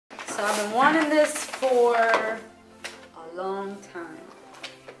So I've been wanting this for a long time.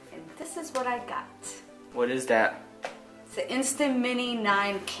 And this is what I got. What is that? It's an Instant Mini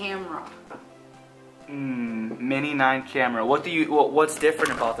 9 camera. Mini 9 camera. What's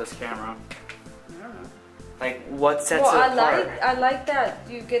different about this camera? I don't know. Like, what sets it apart? I like that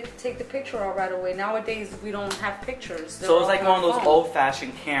you get to take the picture out right away. Nowadays, we don't have pictures. So it's like one of those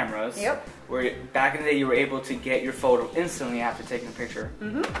old-fashioned cameras. Yep. Where back in the day, you were able to get your photo instantly after taking a picture.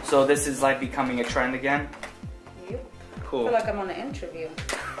 So this is like becoming a trend again? Yep. Cool. I feel like I'm on an interview.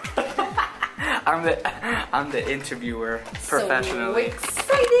 I'm the interviewer professionally. So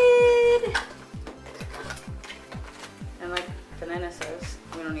excited! And like Banana says,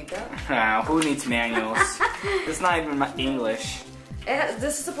 we don't need that. Who needs manuals? It's not even my English.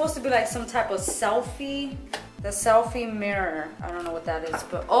 This is supposed to be like some type of selfie. The selfie mirror. I don't know what that is,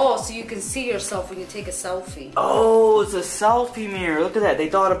 but so you can see yourself when you take a selfie. Oh, it's a selfie mirror. Look at that. They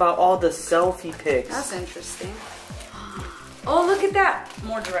thought about all the selfie pics. That's interesting. Oh, look at that.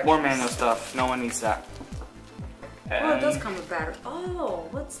 More directions. More manual stuff. No one needs that. Oh, it does come with battery. Oh,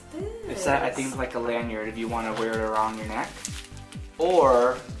 what's this? It's that, I think it's like a lanyard if you want to wear it around your neck.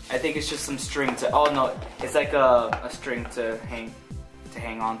 Or, I think it's just some string to, oh no, it's like a string to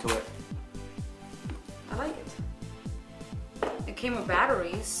hang on to it. I like it. It came with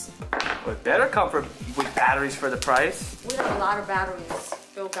batteries. Well, it better come with batteries for the price. We have a lot of batteries.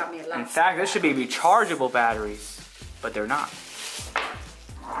 Bill got me a lot. In fact, this should be rechargeable batteries, but they're not.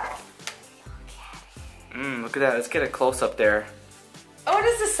 Look at that. Let's get a close up there. Oh, it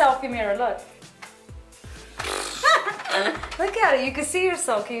is a selfie mirror. Look. Look at it. You can see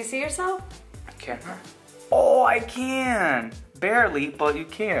yourself. Can you see yourself? Camera? Oh, I can. Barely, but you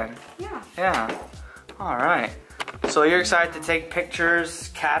can. Yeah. Yeah. All right. So you're excited to take pictures,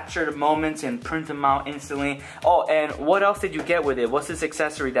 capture the moments, and print them out instantly. Oh, and what else did you get with it? What's this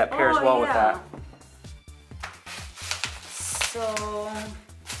accessory that pairs well with that? So,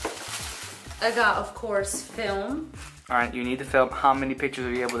 I got, of course, film. All right, you need the film. How many pictures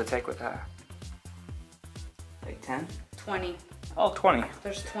are you able to take with that? Like 10? 20. Oh, 20.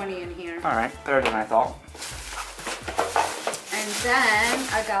 There's 20 in here. All right, better than I thought. And then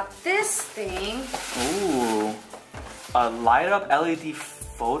I got this thing. Ooh, a light up LED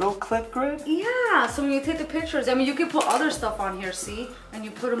photo clip grid? Yeah, so when you take the pictures, I mean, you can put other stuff on here, see? And you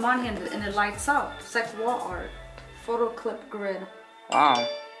put them on here and it lights up. It's like wall art. Photo clip grid. Wow,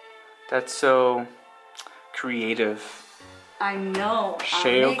 that's so creative. I know.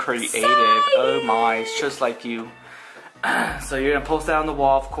 So creative. Oh my, it's just like you. So you're gonna post that on the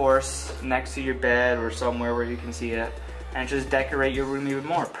wall, of course, next to your bed or somewhere where you can see it. And just decorate your room even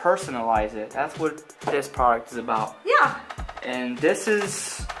more. Personalize it. That's what this product is about. Yeah. And this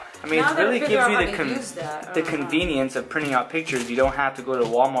is, I mean, it really gives you the convenience of printing out pictures. You don't have to go to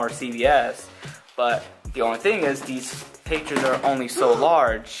Walmart or CVS. But the only thing is these pictures are only so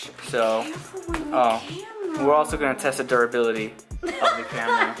large. So, we're also going to test the durability of the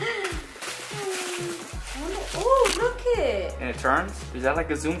camera. Oh, look it. And it turns? Is that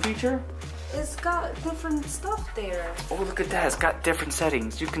like a zoom feature? It's got different stuff there. Oh, look at that. It's got different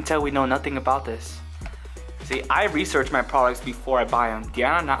settings. You can tell we know nothing about this. See, I research my products before I buy them.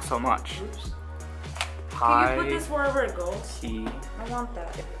 Deanna, not so much. Oops. Can you put this wherever it goes? Key. I want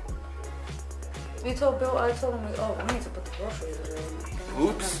that. We told Bill, I told him, we need to put the groceries away.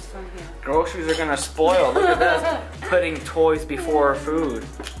 Oops. Groceries are gonna spoil. Look at that. Putting toys before food.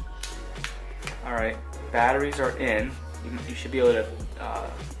 Alright, batteries are in. You should be able to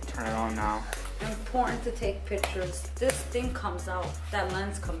turn it on now. Important to take pictures. This thing comes out. That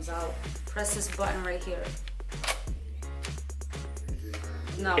lens comes out. Press this button right here.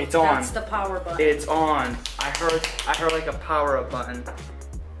 No, it's that's on. the power button. It's on. I heard like a power up button.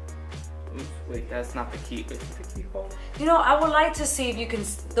 Oops, wait, that's not the key. Is it the keyhole? You know, I would like to see if you can.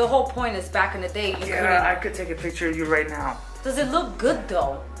 The whole point is back in the day. I could take a picture of you right now. Does it look good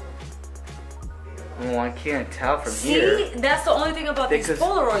though? Oh, I can't tell from here. See, that's the only thing about these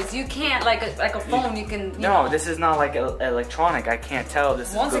Polaroids. You can't like a phone. You can. You know. This is not like electronic. I can't tell.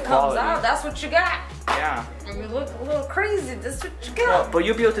 This Once is good it comes quality. out, that's what you got. Yeah. And you look a little crazy. That's what you got. Well, but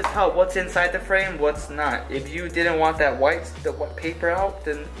you'll be able to tell what's inside the frame, what's not. If you didn't want that white paper out,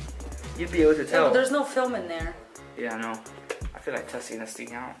 then you'd be able to tell. Yeah, but there's no film in there. Yeah, I know. I feel like testing this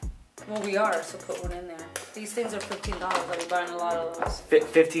thing out. Well, we are, so put one in there. These things are $15. I'll be buying a lot of those.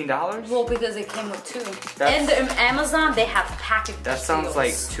 $15? Well, because it came with two. And in Amazon, they have package That sounds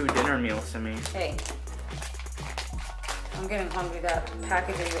like 2 dinner meals to me. Hey. I'm getting hungry. That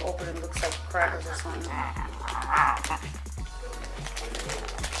package that you open, it looks like crackers or something.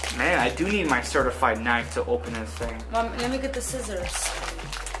 Man, I do need my certified knife to open this thing. Mom, let me get the scissors.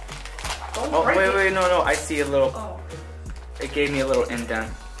 Oh, wait, no. I see a little. Oh. It gave me a little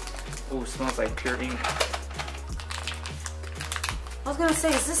indent. Ooh, smells like pure ink. I was gonna say,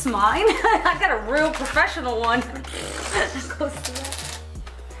 is this mine? I got a real professional one.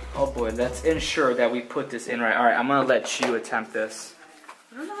 Oh boy, let's ensure that we put this in right. All right, I'm gonna let you attempt this.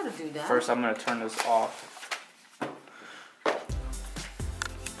 I don't know how to do that. First, I'm gonna turn this off.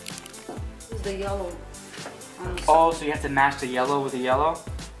 This is the yellow. Oh, so you have to match the yellow with the yellow?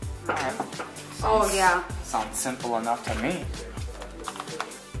 All right. Oh yeah. Sounds simple enough to me.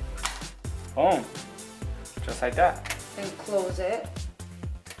 Boom. Just like that. And close it.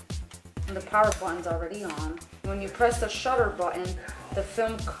 And the power button's already on. When you press the shutter button, the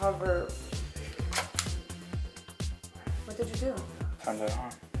film cover. What did you do? Turned it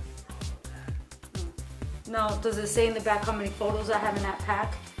on. No, does it say in the back how many photos I have in that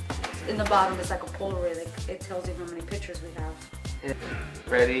pack? In the bottom, it's like a Polaroid. Like, it tells you how many pictures we have.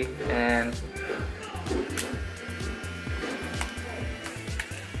 Ready, and...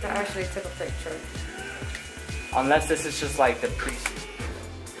 I actually took a picture. Unless this is just like the pre...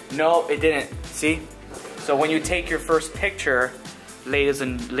 No, it didn't. See? So when you take your first picture, ladies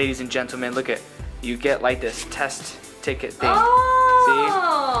and gentlemen, look at, you get like this test ticket thing.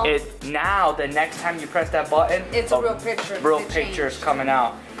 Oh! See? Now the next time you press that button, it's a real picture. Real pictures coming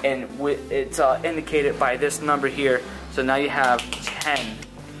out, and it's indicated by this number here. So now you have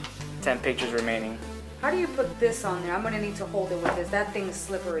 10 pictures remaining. How do you put this on there? I'm gonna need to hold it with this. That thing is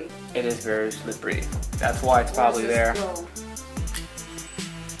slippery. It is very slippery. That's why it's probably there.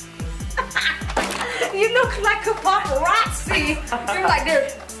 You look like a paparazzi. You're like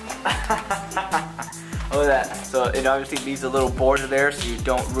this. Look at that. So it obviously leaves a little border there so you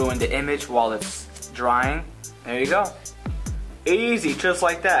don't ruin the image while it's drying. There you go. Easy, just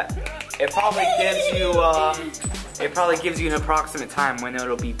like that. It probably gives you an approximate time when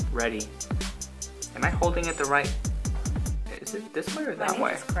it'll be ready. Am I holding it the right? Is it this way or that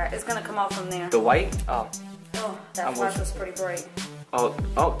way? It's gonna come out from there. The white? Oh. Oh, that flash was pretty bright. Oh,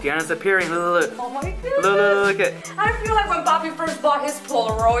 Deanna's appearing. Look. Oh my goodness. Look at. I feel like when Bobby first bought his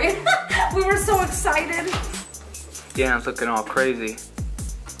Polaroid, we were so excited. Deanna's looking all crazy.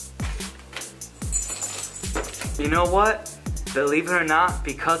 You know what? Believe it or not,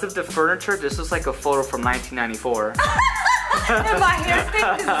 because of the furniture, this looks like a photo from 1994. And my hair thing,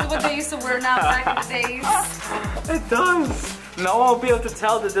 this is what they used to wear now back in the days. It does. No one will be able to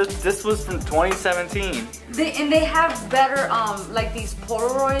tell that this was from 2017. And they have better, like these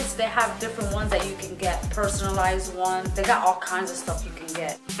Polaroids, they have different ones that you can get, personalized ones. They got all kinds of stuff you can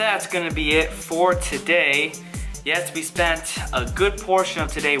get. That's gonna be it for today. Yes, we spent a good portion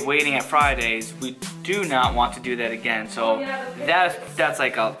of today waiting at Fridays. We do not want to do that again. So that's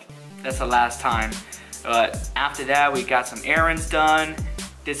the last time. But after that, we got some errands done,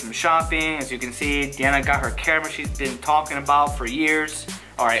 did some shopping. As you can see, Deanna got her camera she's been talking about for years,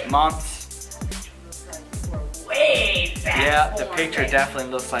 months. Way back. Yeah, the picture definitely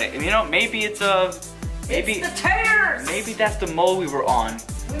looks like, you know, maybe it's the tears. Maybe that's the mode we were on.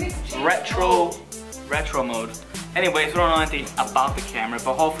 Retro mode. Anyways, we don't know anything about the camera,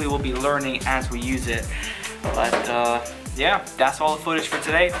 but hopefully we'll be learning as we use it. But yeah, that's all the footage for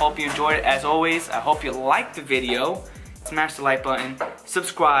today. Hope you enjoyed it. As always, I hope you liked the video. Smash the like button,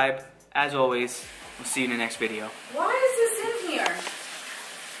 subscribe. As always, we'll see you in the next video. Why is